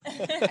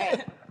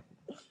right.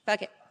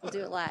 Fuck it. We'll do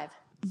it live.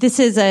 This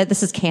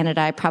is Canada.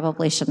 I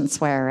probably shouldn't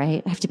swear,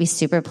 right? I have to be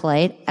super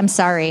polite. I'm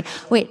sorry.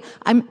 Wait,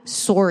 I'm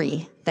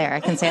sorry. There, I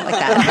can say it like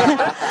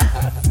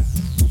that.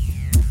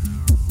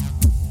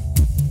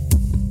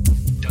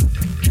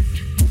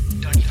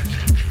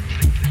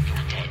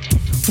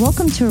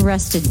 Welcome to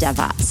Arrested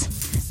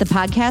DevOps, the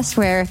podcast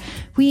where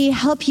we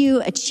help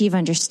you achieve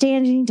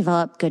understanding,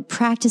 develop good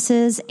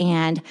practices,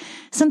 and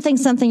something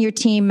your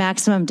team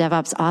maximum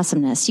DevOps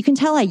awesomeness. You can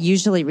tell I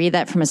usually read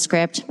that from a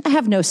script. I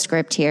have no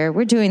script here.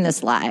 We're doing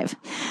this live.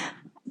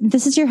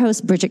 This is your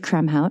host, Bridget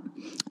Kremhout,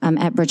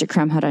 at Bridget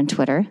Kremhout on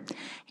Twitter.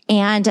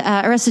 And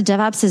Arrested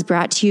DevOps is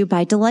brought to you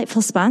by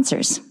delightful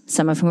sponsors,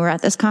 some of whom are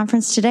at this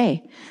conference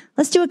today.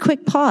 Let's do a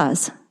quick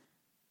pause.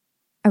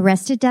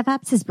 Arrested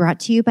DevOps is brought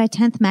to you by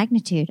 10th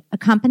Magnitude, a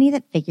company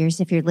that figures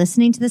if you're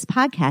listening to this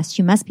podcast,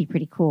 you must be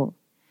pretty cool.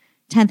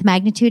 10th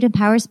Magnitude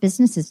empowers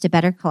businesses to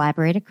better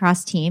collaborate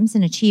across teams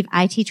and achieve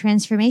IT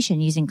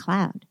transformation using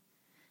cloud.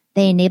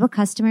 They enable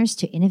customers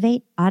to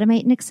innovate,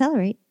 automate, and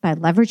accelerate by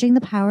leveraging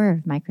the power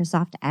of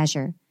Microsoft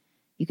Azure.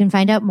 You can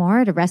find out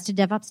more at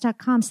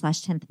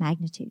arresteddevops.com/10th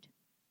Magnitude.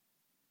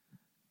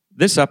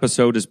 This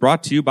episode is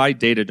brought to you by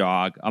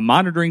Datadog, a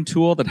monitoring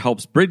tool that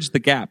helps bridge the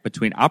gap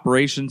between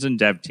operations and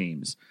dev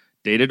teams.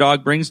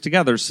 Datadog brings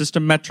together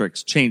system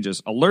metrics,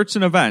 changes, alerts,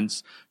 and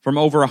events from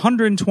over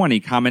 120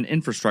 common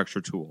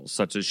infrastructure tools,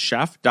 such as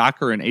Chef,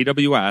 Docker, and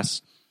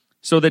AWS,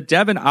 so that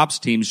dev and ops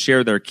teams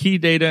share their key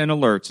data and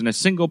alerts in a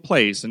single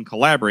place and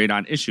collaborate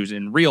on issues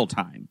in real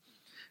time.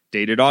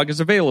 Datadog is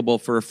available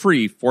for a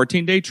free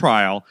 14-day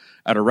trial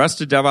at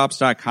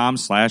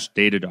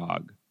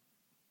arresteddevops.com/Datadog.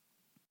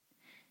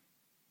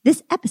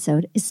 This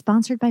episode is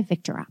sponsored by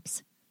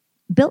VictorOps.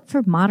 Built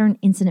for modern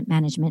incident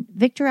management,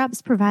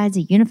 VictorOps provides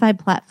a unified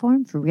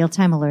platform for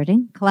real-time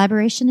alerting,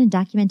 collaboration, and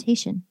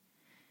documentation.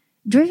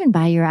 Driven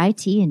by your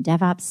IT and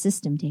DevOps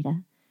system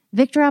data,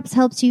 VictorOps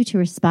helps you to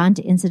respond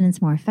to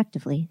incidents more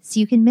effectively so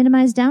you can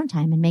minimize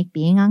downtime and make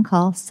being on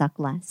call suck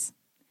less.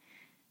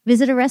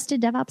 Visit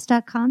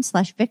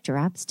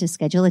arresteddevops.com/VictorOps to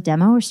schedule a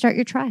demo or start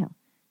your trial.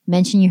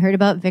 Mention you heard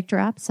about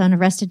VictorOps on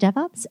Arrested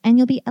DevOps, and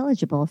you'll be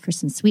eligible for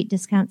some sweet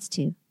discounts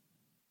too.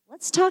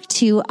 Let's talk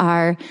to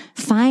our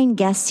fine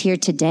guests here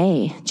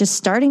today. Just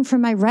starting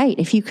from my right,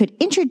 if you could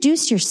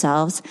introduce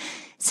yourselves,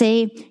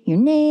 say your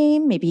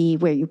name, maybe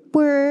where you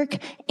work,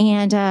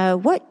 and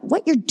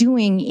what you're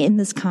doing in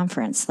this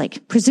conference.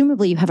 Like,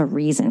 presumably you have a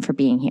reason for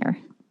being here.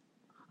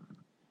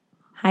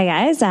 Hi,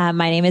 guys.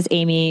 My name is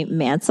Amy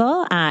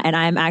Mansell, and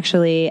I'm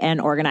actually an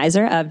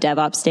organizer of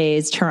DevOps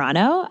Days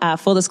Toronto.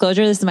 Full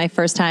disclosure, this is my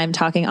first time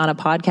talking on a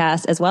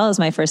podcast, as well as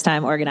my first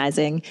time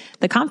organizing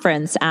the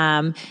conference.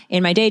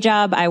 In my day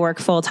job, I work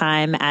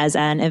full-time as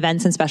an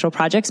events and special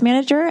projects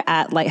manager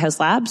at Lighthouse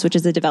Labs, which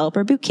is a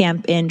developer boot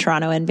camp in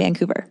Toronto and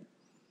Vancouver.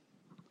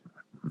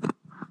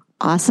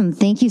 Awesome.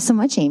 Thank you so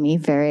much, Amy.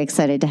 Very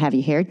excited to have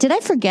you here. Did I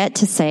forget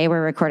to say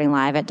we're recording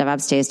live at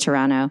DevOps Days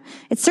Toronto?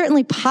 It's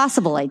certainly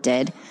possible I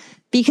did.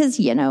 Because,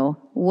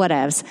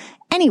 whatevs.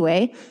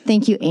 Anyway,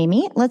 thank you,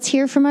 Amy. Let's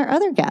hear from our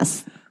other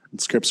guests.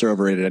 Scripts are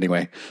overrated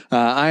anyway.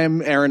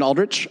 I'm Aaron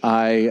Aldrich.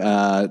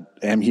 I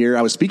am here.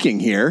 I was speaking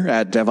here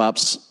at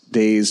DevOps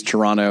Days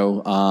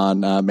Toronto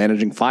on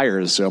managing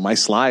fires. So my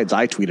slides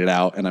I tweeted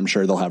out, and I'm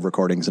sure they'll have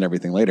recordings and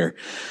everything later.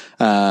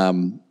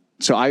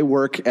 So I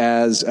work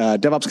as a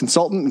DevOps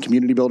consultant and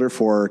community builder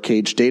for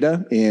Cage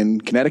Data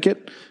in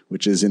Connecticut,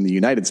 which is in the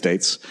United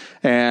States.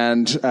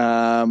 And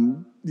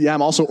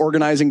I'm also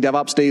organizing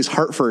DevOps Days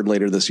Hartford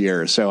later this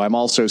year. So I'm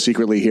also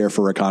secretly here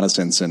for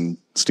reconnaissance and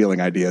stealing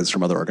ideas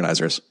from other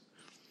organizers.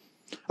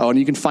 Oh, and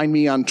you can find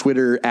me on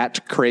Twitter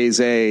at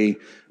Crayzeigh,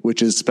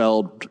 which is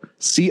spelled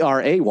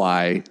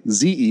CRAYZEIGH.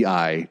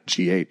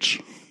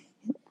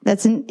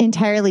 That's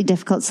entirely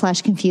difficult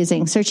 /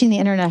 confusing. Searching the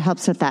internet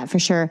helps with that for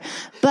sure.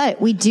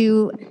 But we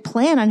do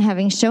plan on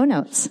having show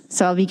notes.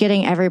 So I'll be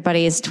getting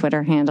everybody's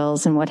Twitter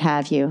handles and what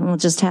have you. And we'll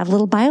just have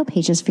little bio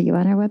pages for you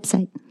on our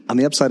website. On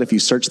the upside, if you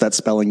search that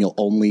spelling, you'll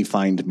only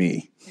find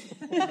me.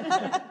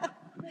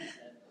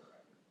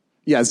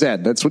 Yeah,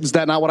 Zed. Is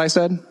that not what I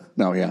said?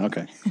 No, yeah,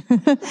 okay.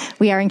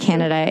 We are in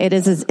Canada.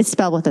 It's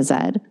spelled with a Z.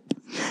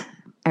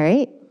 All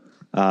right.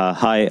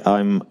 Hi,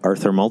 I'm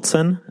Arthur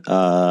Maltson.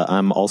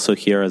 I'm also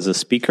here as a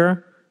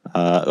speaker,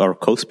 or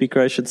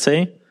co-speaker, I should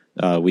say.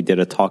 We did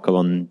a talk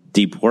on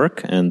deep work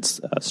and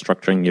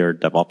structuring your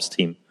DevOps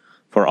team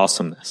for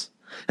awesomeness.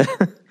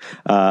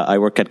 I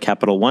work at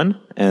Capital One,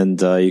 and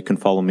you can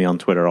follow me on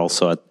Twitter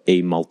also at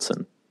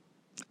 @amaltson.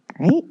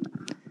 All right.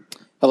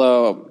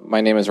 Hello, my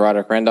name is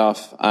Roderick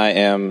Randolph. I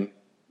am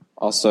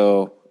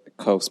also a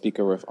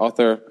co-speaker with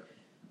Arthur.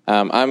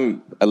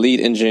 I'm a lead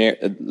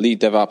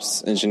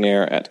DevOps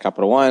engineer at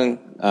Capital One.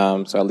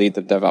 So I lead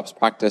the DevOps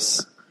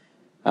practice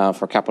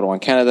for Capital One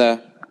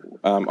Canada.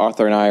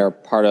 Arthur and I are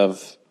part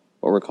of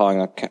what we're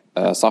calling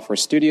a software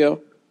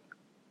studio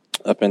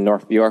up in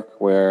North York,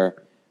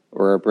 where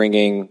we're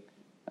bringing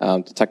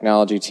the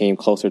technology team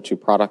closer to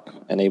product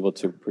and able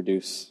to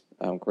produce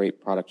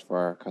great products for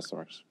our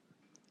customers.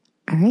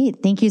 All right.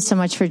 Thank you so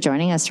much for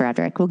joining us,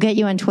 Roderick. We'll get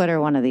you on Twitter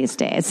one of these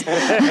days. Thank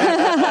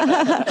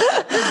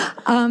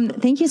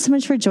you so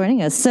much for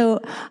joining us.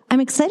 So I'm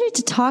excited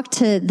to talk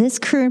to this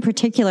crew in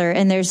particular,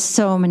 and there's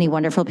so many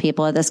wonderful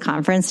people at this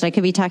conference that I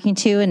could be talking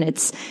to, and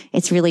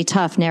it's really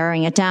tough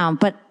narrowing it down.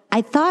 But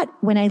I thought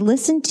when I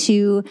listened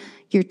to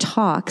your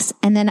talks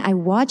and then I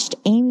watched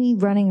Amy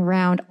running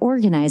around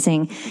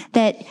organizing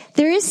that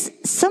there is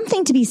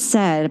something to be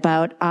said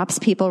about ops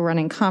people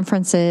running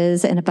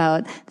conferences and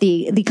about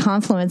the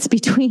confluence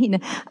between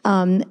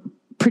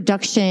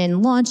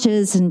production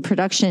launches and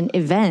production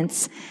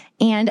events.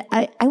 And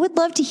I would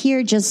love to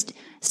hear, just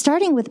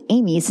starting with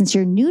Amy, since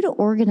you're new to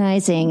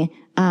organizing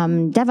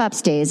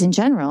DevOps days in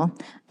general,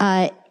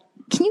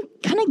 can you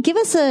kind of give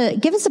us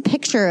a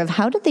picture of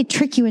how did they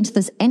trick you into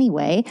this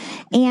anyway?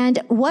 And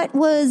what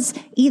was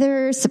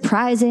either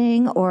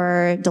surprising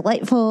or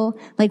delightful?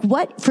 Like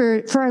what,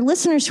 for our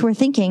listeners who are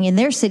thinking in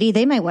their city,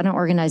 they might want to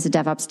organize the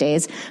DevOps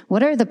days.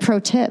 What are the pro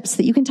tips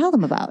that you can tell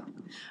them about?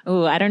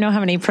 Oh, I don't know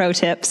how many pro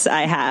tips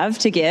I have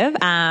to give.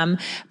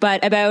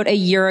 But about a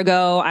year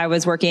ago, I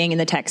was working in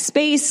the tech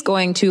space,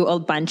 going to a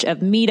bunch of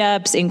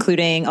meetups,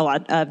 including a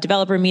lot of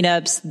developer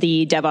meetups,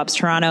 the DevOps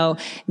Toronto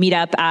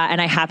meetup.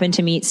 And I happened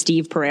to meet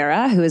Steve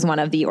Pereira, who is one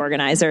of the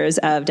organizers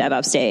of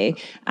DevOps Day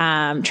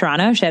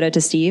Toronto. Shout out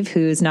to Steve,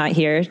 who's not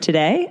here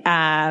today,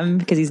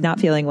 because he's not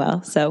feeling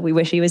well. So we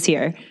wish he was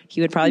here.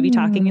 He would probably be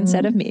talking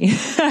instead of me. We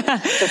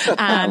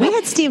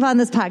had Steve on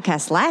this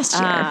podcast last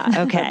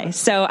year. Okay.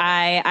 So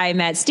I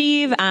met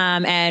Steve,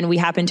 and we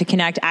happened to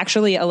connect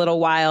actually a little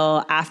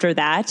while after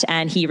that.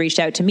 And he reached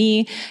out to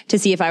me to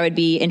see if I would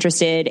be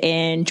interested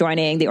in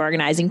joining the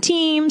organizing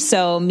team.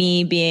 So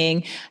me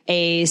being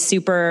a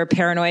super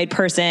paranoid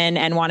person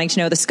and wanting to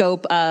know the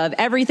scope of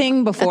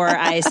everything before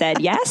I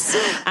said yes.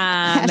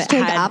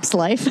 Hashtag ops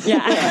life.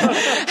 Yeah.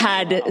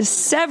 Had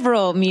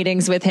several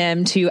meetings with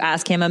him to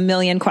ask him a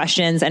million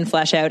questions and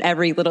flesh out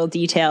every little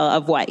detail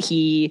of what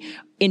he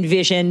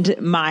envisioned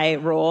my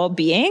role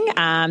being.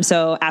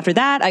 So after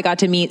that, I got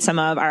to meet some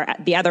of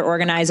the other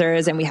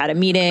organizers, and we had a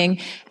meeting,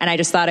 and I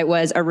just thought it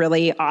was a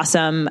really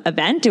awesome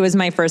event. It was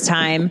my first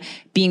time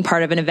being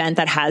part of an event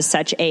that has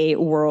such a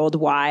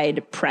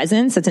worldwide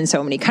presence. It's in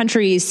so many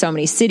countries, so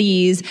many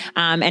cities,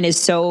 and is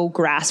so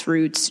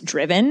grassroots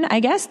driven, I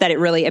guess, that it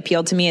really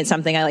appealed to me. It's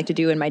something I like to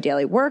do in my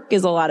daily work,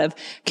 is a lot of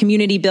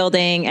community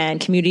building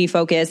and community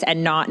focused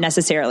and not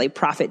necessarily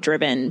profit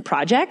driven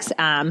projects.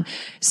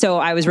 So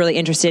I was really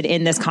interested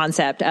in this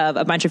concept of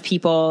a bunch of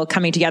people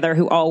coming together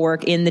who all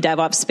work in the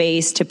DevOps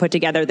space to put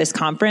together this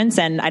conference.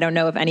 And I don't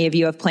know if any of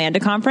you have planned a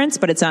conference,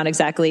 but it's not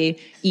exactly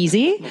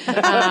easy.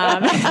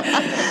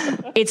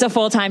 It's a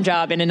full-time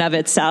job in and of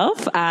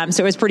itself. So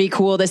it was pretty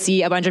cool to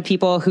see a bunch of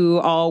people who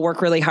all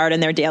work really hard in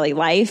their daily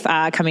life,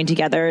 coming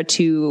together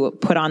to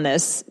put on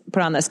this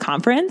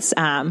conference.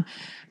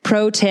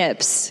 Pro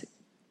tips: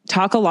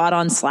 talk a lot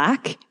on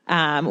Slack.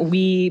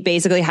 We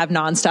basically have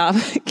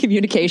nonstop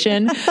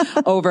communication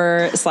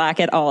over Slack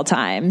at all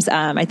times.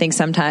 I think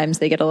sometimes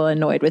they get a little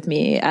annoyed with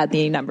me at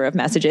the number of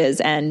messages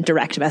and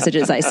direct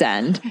messages I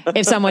send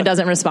if someone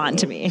doesn't respond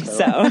to me.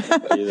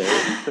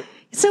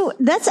 So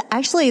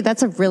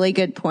that's a really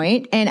good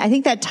point. And I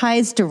think that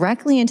ties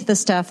directly into the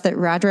stuff that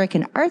Roderick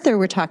and Arthur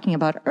were talking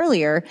about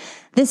earlier.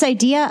 This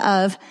idea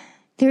of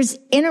there's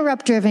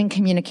interrupt-driven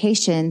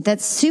communication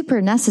that's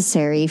super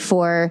necessary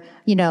for,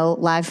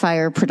 live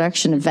fire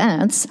production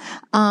events,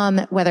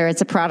 whether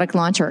it's a product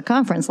launch or a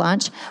conference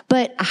launch.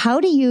 But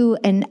how do you,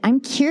 and I'm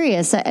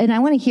curious, and I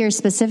want to hear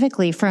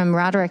specifically from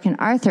Roderick and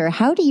Arthur,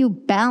 how do you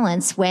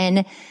balance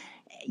when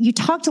you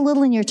talked a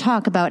little in your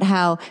talk about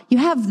how you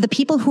have the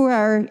people who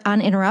are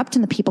on interrupt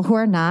and the people who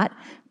are not,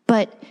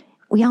 but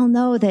we all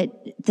know that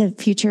the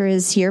future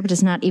is here, but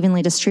is not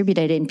evenly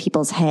distributed in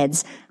people's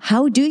heads.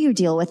 How do you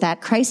deal with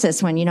that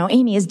crisis when,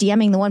 Amy is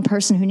DMing the one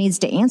person who needs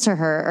to answer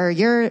her, or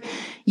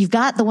you've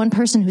got the one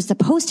person who's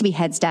supposed to be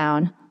heads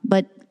down,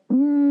 but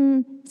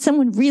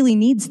someone really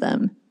needs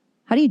them?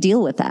 How do you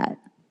deal with that?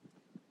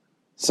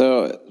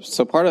 So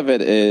part of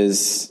it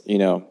is,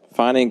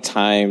 finding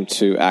time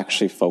to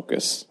actually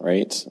focus,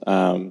 right?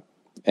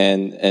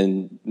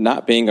 And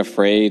not being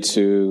afraid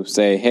to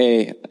say,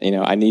 hey,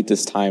 I need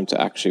this time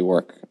to actually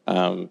work.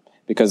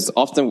 Because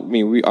often,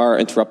 we are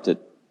interrupted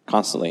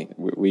constantly.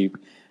 We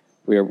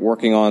are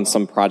working on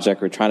some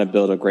project. We're trying to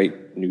build a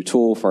great new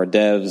tool for our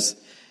devs.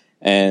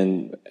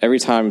 And every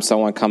time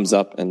someone comes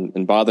up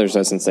and bothers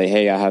us and say,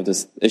 hey, I have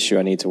this issue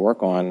I need to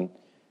work on,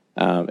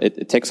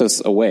 it takes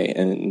us away.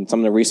 And some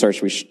of the research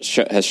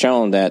has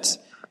shown that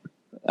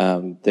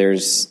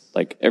there's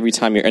every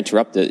time you're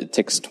interrupted, it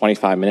takes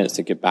 25 minutes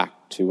to get back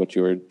to what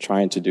you were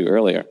trying to do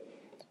earlier.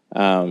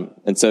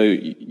 And so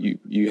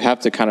you have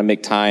to kind of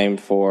make time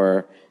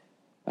for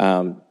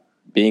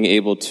being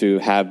able to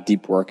have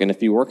deep work. And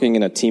if you're working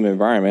in a team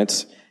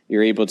environment,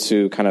 you're able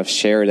to kind of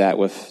share that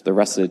with the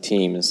rest of the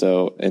team. And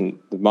so, and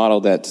the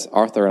model that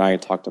Arthur and I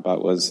talked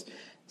about was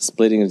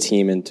splitting the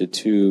team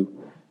into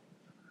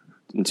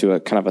a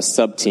kind of a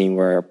sub-team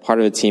where part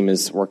of the team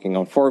is working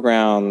on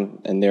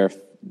foreground and they're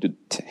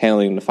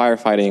handling the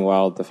firefighting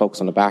while the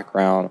folks on the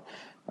background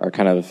are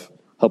kind of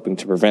helping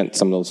to prevent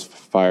some of those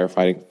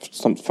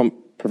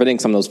preventing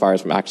some of those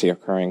fires from actually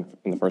occurring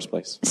in the first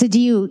place. So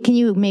can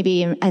you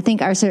maybe, I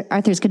think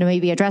Arthur's going to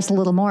maybe address a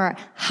little more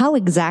how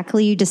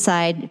exactly you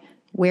decide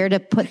where to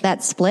put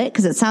that split?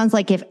 Because it sounds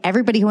like if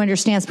everybody who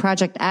understands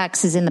Project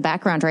X is in the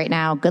background right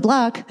now, good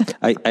luck.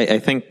 I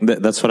think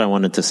that's what I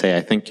wanted to say.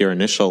 I think your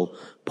initial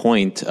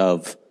point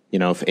of,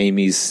 if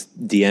Amy's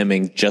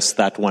DMing just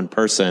that one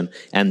person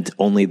and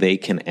only they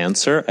can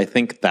answer, I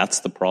think that's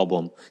the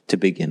problem to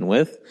begin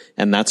with.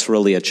 And that's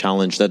really a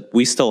challenge that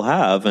we still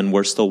have, and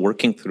we're still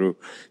working through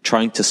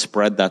trying to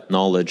spread that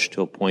knowledge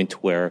to a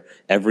point where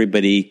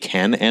everybody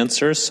can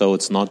answer. So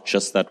it's not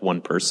just that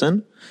one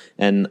person.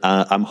 And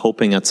I'm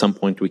hoping at some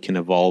point we can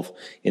evolve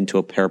into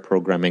a pair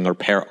programming or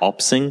pair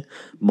opsing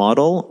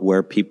model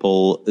where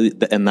people,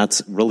 and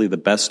that's really the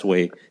best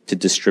way to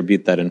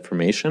distribute that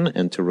information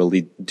and to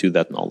really do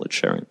that knowledge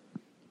sharing.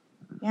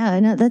 Yeah,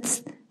 no,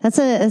 that's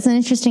an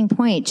interesting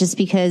point, just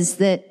because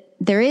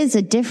there is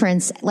a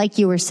difference, like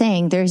you were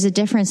saying, there's a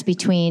difference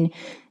between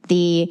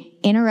the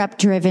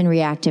interrupt-driven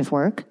reactive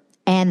work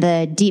and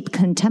the deep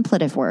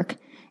contemplative work.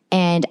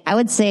 And I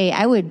would say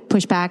I would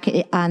push back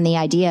on the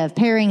idea of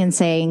pairing and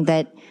saying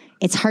that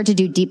it's hard to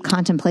do deep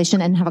contemplation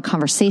and have a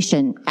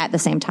conversation at the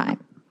same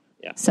time.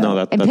 Yeah.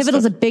 So, and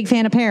Pivotal's a big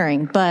fan of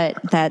pairing, but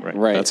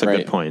that's a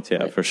good point.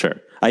 Yeah, for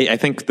sure. I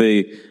think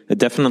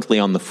definitely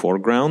on the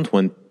foreground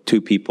when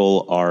two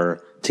people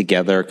are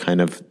together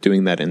kind of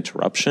doing that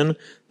interruption,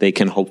 they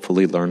can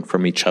hopefully learn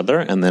from each other.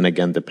 And then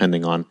again,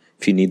 depending on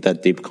if you need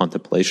that deep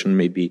contemplation,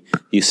 maybe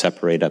you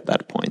separate at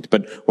that point.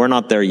 But we're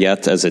not there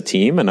yet as a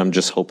team, and I'm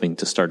just hoping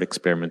to start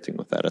experimenting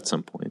with that at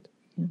some point.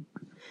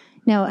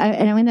 Now,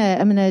 I'm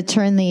gonna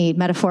turn the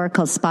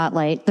metaphorical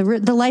spotlight.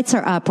 The lights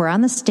are up. We're on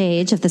the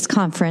stage of this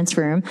conference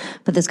room,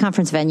 this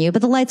conference venue,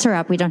 but the lights are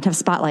up. We don't have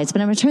spotlights.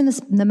 But I'm gonna turn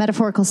the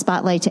metaphorical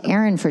spotlight to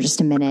Aaron for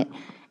just a minute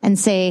and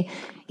say,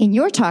 in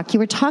your talk, you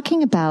were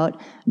talking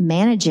about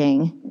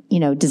managing,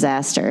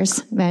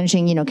 disasters,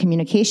 managing,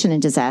 communication in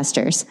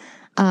disasters.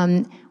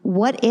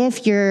 What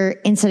if your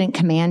incident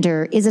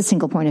commander is a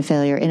single point of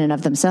failure in and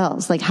of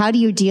themselves? Like, how do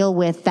you deal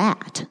with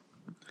that?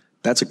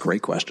 That's a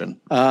great question.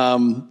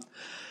 That's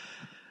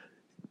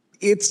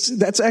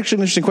actually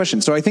an interesting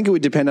question. So I think it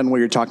would depend on what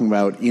you're talking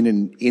about in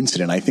an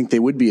incident. I think they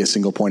would be a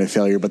single point of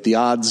failure, but the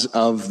odds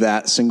of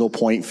that single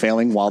point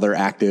failing while they're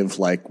active,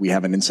 like we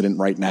have an incident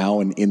right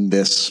now and in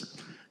this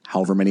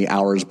however many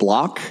hours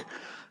block,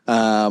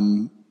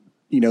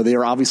 they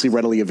are obviously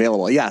readily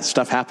available. Yeah,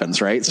 stuff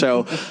happens, right?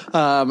 So,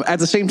 at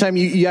the same time,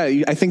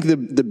 I think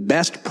the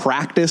best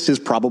practice is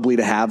probably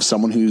to have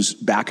someone who's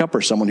backup or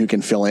someone who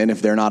can fill in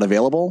if they're not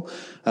available.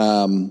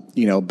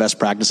 Best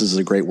practices is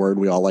a great word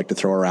we all like to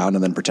throw around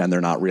and then pretend they're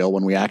not real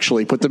when we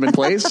actually put them in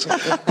place.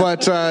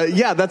 But,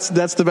 that's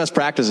the best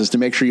practice, is to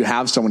make sure you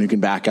have someone who can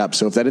back up.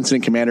 So if that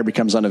incident commander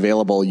becomes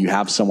unavailable, you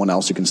have someone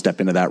else who can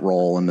step into that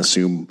role and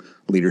assume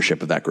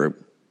leadership of that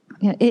group.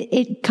 Yeah,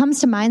 it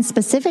comes to mind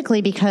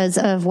specifically because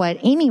of what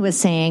Amy was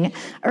saying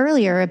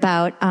earlier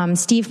about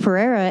Steve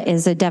Pereira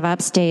is a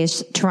DevOps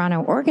Days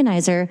Toronto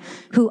organizer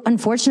who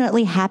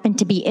unfortunately happened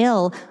to be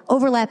ill,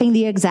 overlapping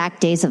the exact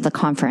days of the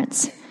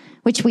conference,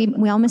 which we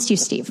all missed you,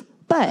 Steve.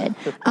 But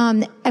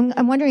I'm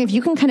wondering if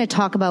you can kind of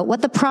talk about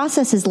what the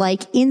process is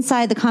like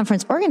inside the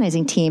conference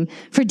organizing team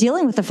for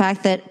dealing with the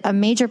fact that a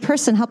major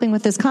person helping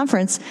with this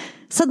conference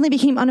suddenly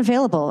became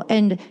unavailable.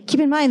 And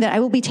keep in mind that I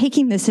will be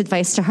taking this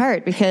advice to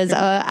heart, because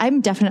I'm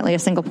definitely a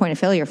single point of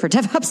failure for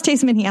DevOps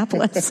Days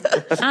Minneapolis.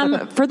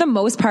 For the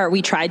most part,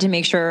 we tried to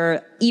make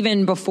sure,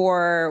 even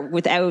before,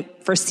 without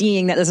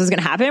foreseeing that this was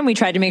going to happen, we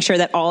tried to make sure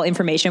that all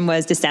information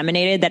was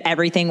disseminated, that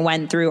everything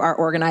went through our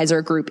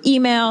organizer group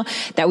email,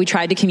 that we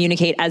tried to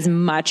communicate as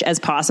much as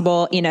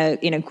possible in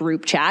a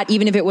group chat.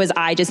 Even if it was,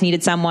 I just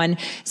needed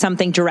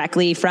something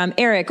directly from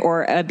Eric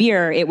or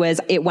Abir,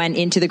 it went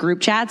into the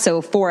group chat.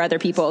 So 4 other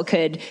people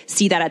could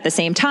see that at the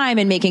same time,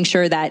 and making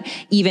sure that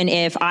even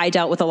if I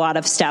dealt with a lot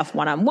of stuff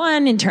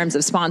one-on-one in terms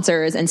of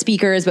sponsors and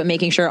speakers, but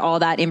making sure all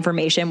that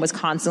information was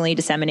constantly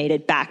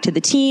disseminated back to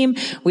the team.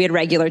 We had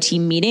regular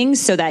team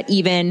meetings so that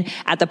even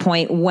at the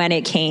point when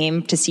it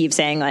came to Steve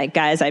saying, like,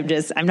 guys,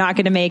 I'm not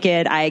going to make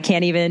it, I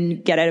can't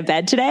even get out of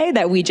bed today,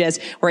 that we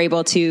just were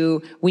able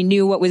to, we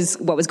knew what was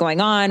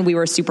going on. We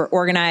were super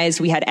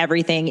organized. We had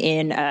everything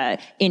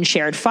in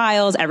shared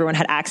files. Everyone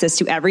had access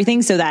to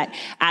everything, so that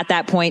at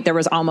that point there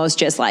was almost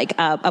just like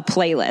a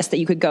playlist that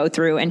you could go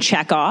through and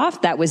check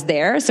off that was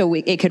there. So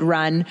it could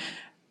run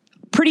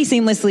pretty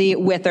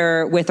seamlessly with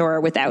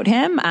or without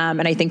him.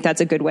 And I think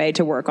that's a good way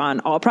to work on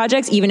all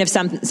projects. Even if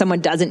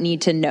someone doesn't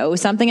need to know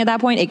something at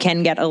that point, it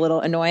can get a little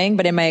annoying.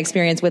 But in my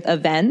experience with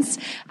events,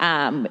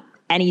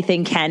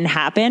 anything can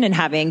happen, and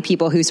having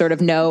people who sort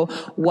of know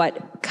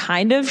what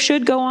kind of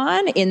should go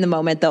on in the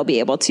moment, they'll be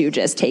able to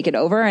just take it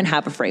over and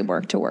have a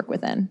framework to work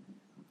within.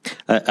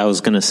 I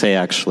was going to say,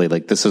 actually,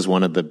 like, this is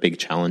one of the big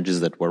challenges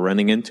that we're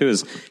running into,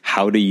 is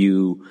how do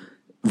you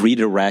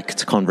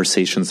redirect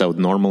conversations that would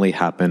normally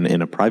happen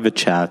in a private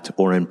chat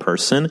or in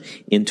person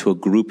into a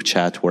group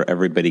chat where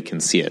everybody can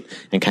see it.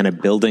 And kind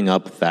of building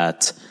up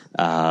that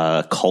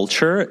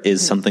culture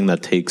is something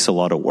that takes a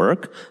lot of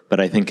work, but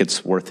I think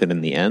it's worth it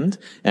in the end.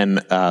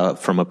 And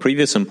from a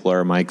previous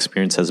employer, my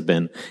experience has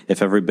been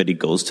if everybody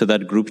goes to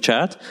that group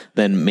chat,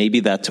 then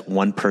maybe that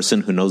one person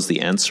who knows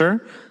the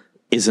answer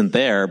isn't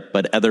there,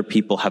 but other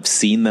people have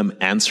seen them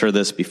answer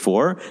this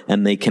before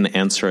and they can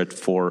answer it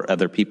for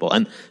other people.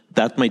 And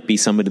that might be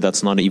somebody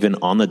that's not even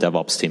on the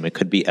DevOps team. It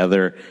could be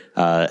other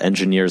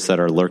engineers that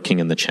are lurking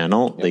in the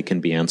channel. They can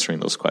be answering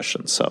those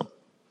questions. So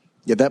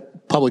yeah,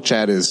 that public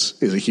chat is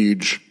a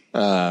huge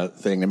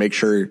thing to make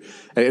sure,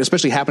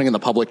 especially happening in the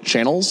public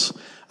channels.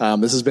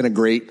 This has been a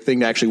great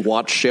thing to actually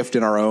watch shift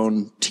in our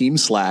own team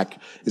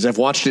Slack. Is I've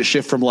watched it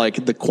shift from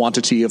like the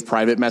quantity of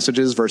private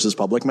messages versus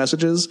public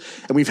messages,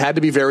 and we've had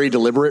to be very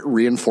deliberate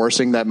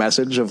reinforcing that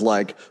message of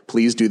like,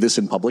 please do this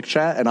in public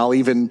chat. And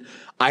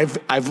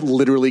I've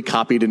literally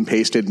copied and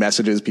pasted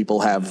messages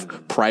people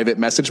have private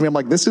messaged me. I'm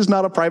like, this is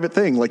not a private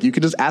thing. Like, you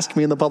could just ask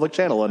me in the public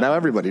channel, and now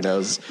everybody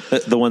knows.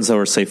 The ones that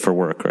were safe for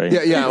work, right?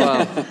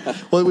 Yeah.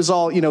 Well, it was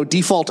all,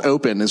 default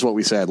open is what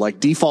we said. Like,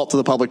 default to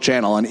the public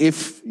channel, and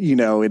if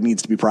it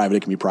needs to be private,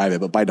 it can be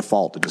private. But by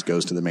default, it just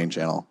goes to the main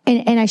channel.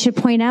 And I should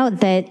point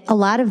out that a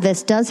lot of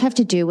this does have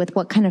to do with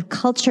what kind of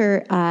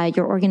culture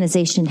your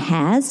organization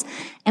has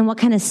and what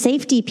kind of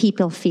safety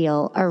people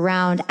feel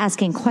around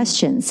asking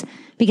questions.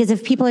 Because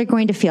if people are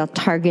going to feel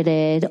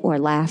targeted or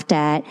laughed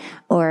at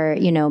or,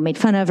 made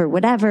fun of or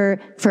whatever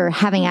for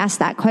having asked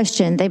that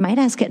question, they might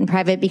ask it in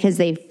private because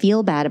they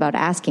feel bad about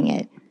asking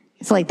it.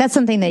 So like that's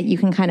something that you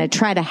can kind of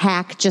try to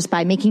hack just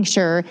by making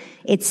sure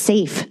it's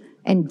safe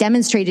and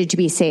demonstrated to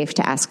be safe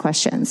to ask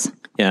questions.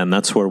 Yeah, and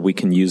that's where we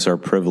can use our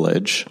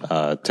privilege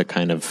to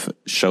kind of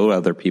show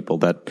other people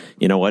that,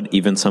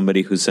 even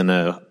somebody who's in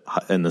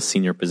the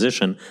senior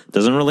position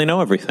doesn't really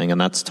know everything,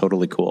 and that's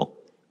totally cool.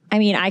 I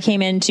mean, I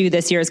came into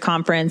this year's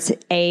conference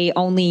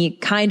only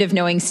kind of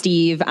knowing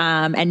Steve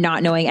and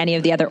not knowing any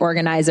of the other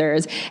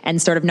organizers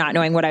and sort of not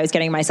knowing what I was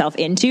getting myself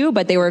into,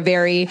 but they were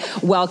very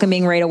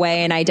welcoming right away,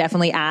 and I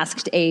definitely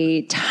asked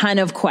a ton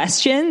of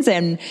questions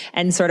and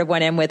sort of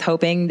went in with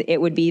hoping it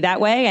would be that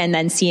way, and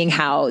then seeing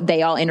how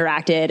they all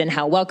interacted and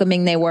how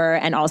welcoming they were,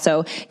 and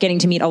also getting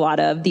to meet a lot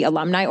of the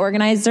alumni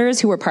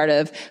organizers who were part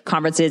of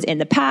conferences in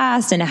the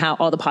past and how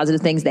all the positive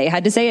things they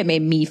had to say. It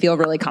made me feel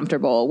really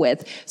comfortable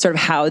with sort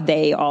of how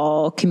they all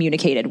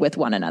communicated with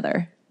one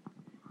another.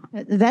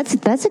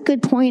 That's a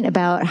good point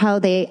about how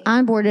they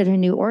onboarded a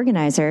new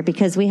organizer,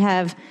 because we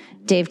have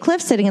Dave Cliff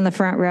sitting in the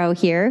front row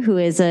here, who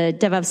is a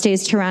DevOps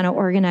Days Toronto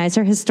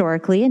organizer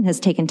historically and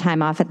has taken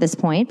time off at this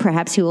point.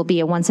 Perhaps he will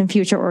be a once and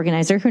future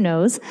organizer, who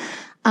knows.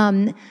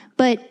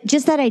 But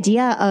just that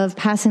idea of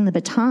passing the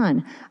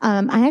baton,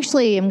 I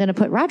actually am going to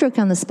put Roderick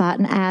on the spot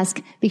and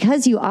ask,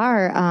 because you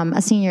are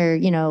a senior,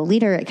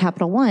 leader at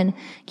Capital One,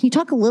 can you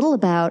talk a little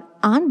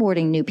about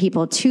onboarding new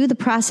people to the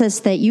process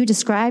that you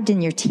described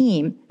in your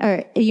team,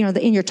 or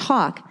in your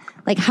talk?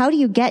 Like, how do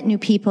you get new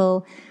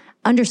people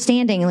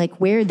understanding like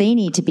where they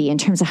need to be in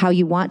terms of how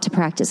you want to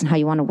practice and how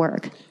you want to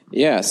work?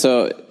 Yeah.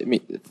 So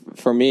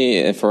for me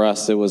and for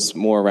us, it was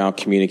more around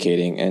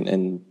communicating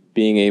and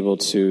being able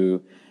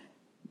to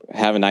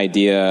have an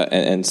idea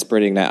and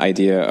spreading that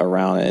idea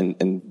around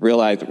and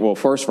realize, well,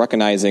 first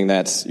recognizing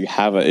that you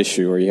have an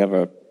issue or you have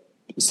a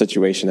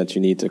situation that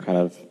you need to kind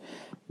of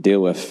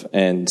deal with.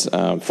 And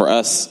for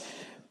us,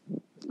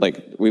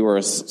 like, we were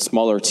a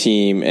smaller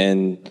team,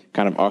 and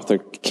kind of Arthur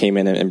came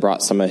in and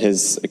brought some of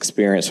his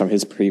experience from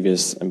his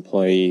previous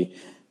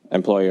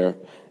employer.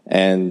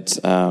 And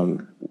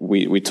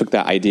we took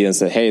that idea and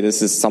said, hey,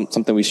 this is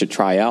something we should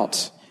try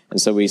out. And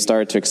so we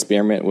started to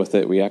experiment with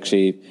it. We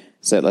actually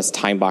said, let's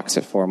time box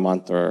it for a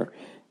month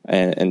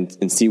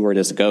and see where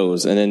this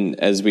goes. And then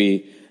as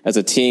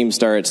a team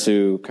started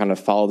to kind of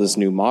follow this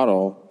new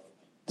model,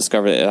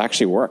 discovered that it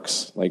actually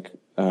works. Like,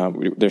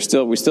 we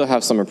still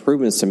have some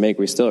improvements to make.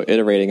 We're still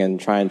iterating and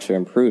trying to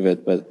improve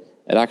it, but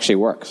it actually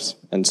works.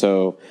 And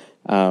so,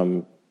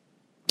 for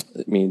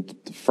me,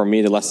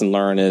 the lesson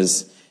learned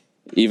is,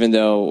 even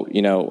though,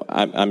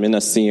 I'm in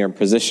a senior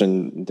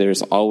position,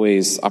 there's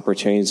always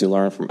opportunities to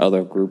learn from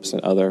other groups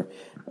and other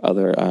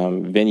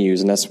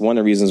venues. And that's one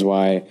of the reasons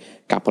why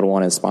Capital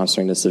One is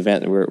sponsoring this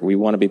event. We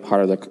want to be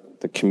part of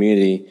the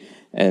community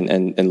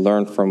and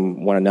learn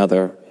from one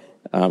another.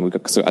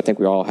 So I think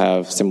we all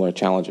have similar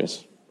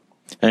challenges.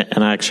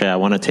 And actually, I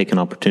want to take an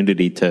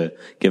opportunity to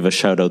give a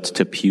shout out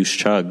to Piyush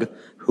Chugh,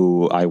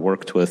 who I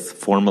worked with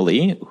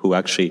formerly, who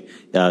actually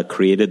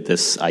created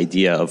this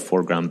idea of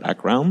foreground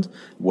background,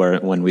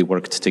 when we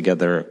worked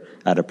together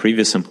at a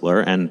previous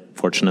employer, and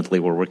fortunately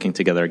we're working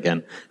together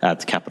again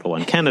at Capital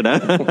One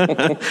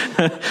Canada.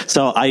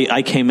 So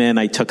I came in,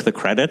 I took the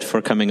credit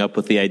for coming up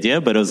with the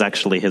idea, but it was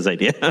actually his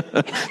idea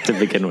to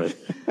begin with.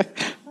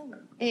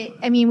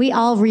 We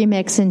all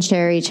remix and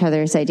share each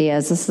other's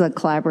ideas. This is a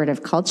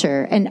collaborative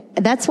culture. And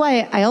that's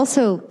why I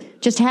also,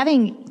 just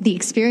having the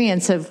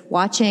experience of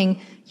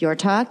watching your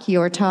talk,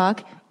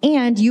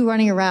 and you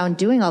running around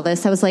doing all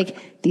this, I was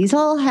like,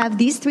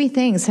 these three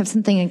things have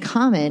something in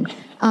common.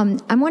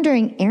 I'm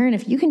wondering, Aaron,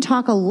 if you can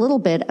talk a little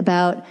bit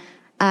about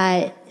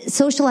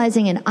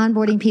socializing and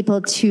onboarding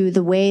people to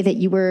the way that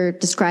you were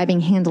describing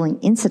handling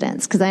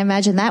incidents, because I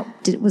imagine that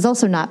was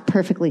also not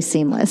perfectly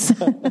seamless.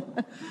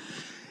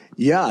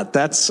 Yeah,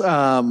 that's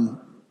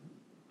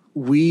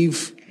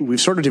we've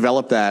sort of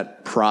developed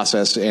that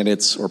process, and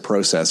or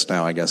process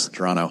now, I guess,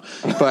 Toronto.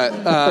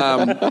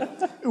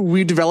 But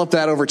we developed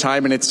that over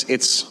time, and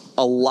it's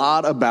a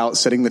lot about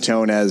setting the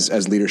tone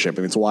as leadership,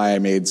 and it's why I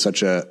made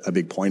such a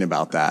big point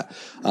about that.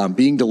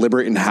 Being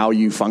deliberate in how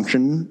you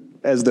function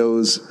as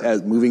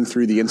moving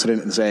through the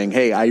incident and saying,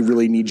 hey, I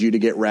really need you to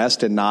get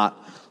rest, and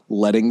not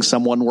letting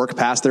someone work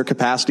past their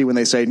capacity when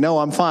they say, no,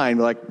 I'm fine.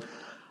 Like,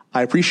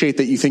 I appreciate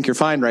that you think you're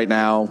fine right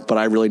now, but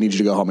I really need you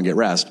to go home and get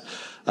rest.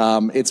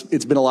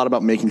 It's been a lot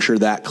about making sure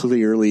that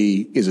clearly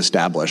is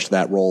established,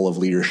 that role of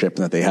leadership,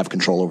 and that they have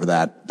control over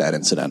that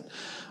incident.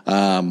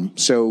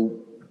 So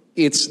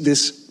it's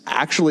this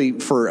actually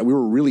we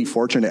were really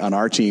fortunate on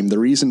our team. The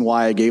reason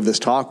why I gave this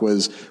talk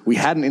was we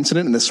had an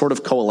incident, and this sort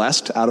of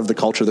coalesced out of the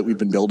culture that we've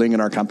been building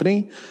in our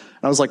company.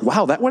 And I was like,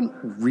 wow, that went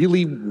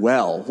really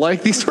well.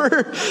 Like this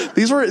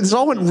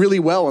all went really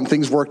well, and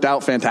things worked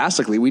out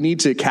fantastically. We need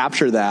to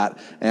capture that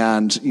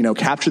and,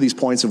 capture these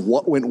points of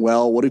what went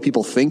well. What do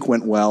people think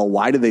went well?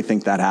 Why did they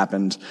think that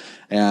happened?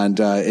 And,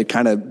 it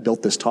kind of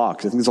built this talk.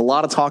 I think there's a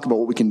lot of talk about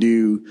what we can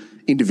do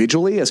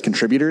individually as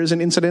contributors in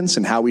incidents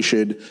and how we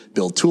should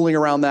build tooling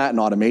around that and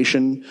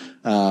automation.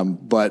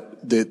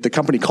 But the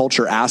company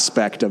culture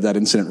aspect of that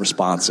incident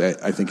response,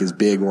 I think, is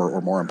big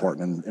or more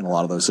important in a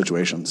lot of those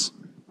situations.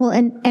 Well,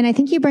 and I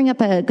think you bring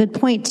up a good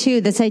point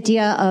too, this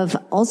idea of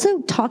also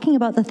talking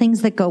about the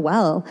things that go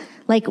well.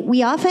 Like,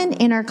 we often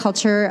in our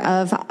culture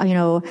of,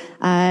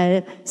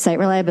 site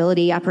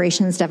reliability,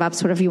 operations,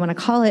 DevOps, whatever you want to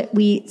call it,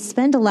 we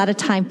spend a lot of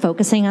time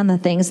focusing on the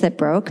things that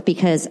broke,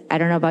 because I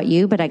don't know about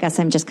you, but I guess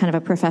I'm just kind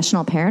of a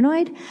professional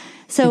paranoid.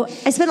 So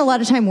I spent a lot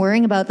of time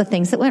worrying about the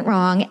things that went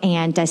wrong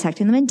and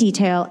dissecting them in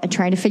detail and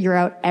trying to figure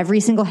out every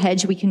single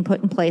hedge we can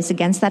put in place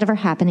against that ever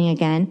happening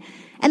again.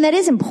 And that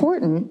is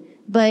important,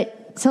 but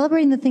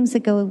celebrating the things that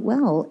go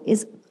well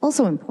is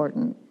also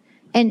important.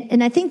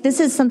 And I think this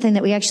is something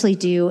that we actually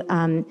do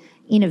in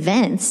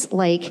events,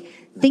 like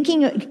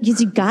thinking, because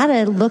you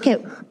gotta look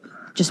at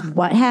just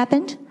what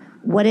happened,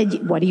 what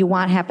do you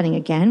want happening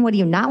again, what do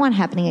you not want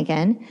happening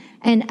again.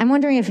 And I'm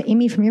wondering if,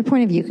 Amy, from your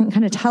point of view, can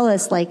kind of tell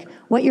us like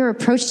what your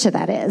approach to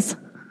that is.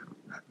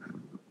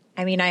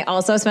 I mean, I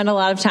also spend a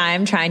lot of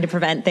time trying to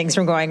prevent things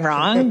from going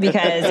wrong,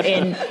 because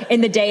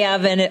in the day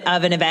of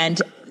an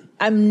event,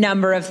 a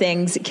number of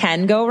things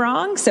can go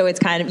wrong. So it's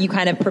you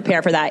kind of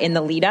prepare for that in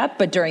the lead up,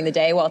 but during the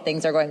day while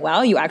things are going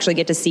well, you actually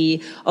get to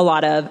see a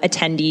lot of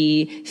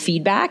attendee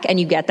feedback, and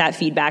you get that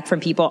feedback from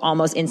people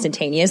almost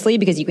instantaneously,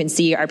 because you can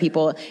see, are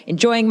people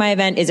enjoying my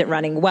event? Is it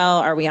running well?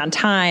 Are we on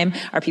time?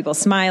 Are people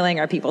smiling?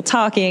 Are people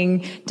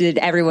talking? Did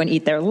everyone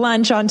eat their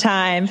lunch on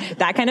time?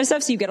 That kind of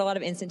stuff. So you get a lot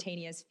of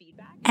instantaneous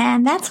feedback.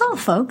 And that's all,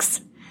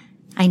 folks.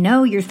 I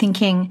know you're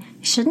thinking,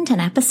 shouldn't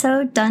an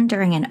episode done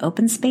during an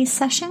open space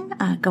session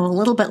go a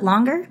little bit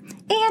longer?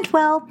 And,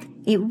 well,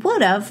 it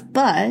would have,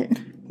 but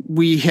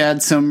we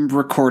had some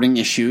recording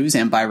issues,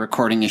 and by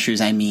recording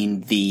issues, I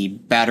mean the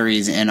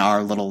batteries in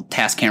our little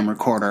Tascam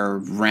recorder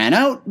ran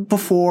out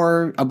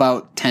before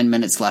about 10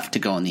 minutes left to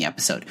go in the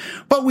episode.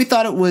 But we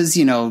thought it was,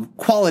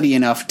 quality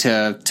enough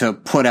to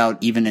put out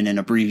even in an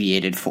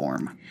abbreviated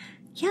form.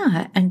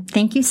 Yeah, and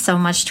thank you so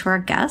much to our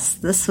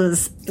guests.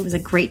 It was a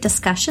great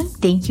discussion.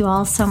 Thank you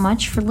all so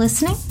much for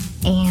listening,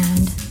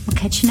 and we'll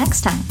catch you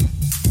next time.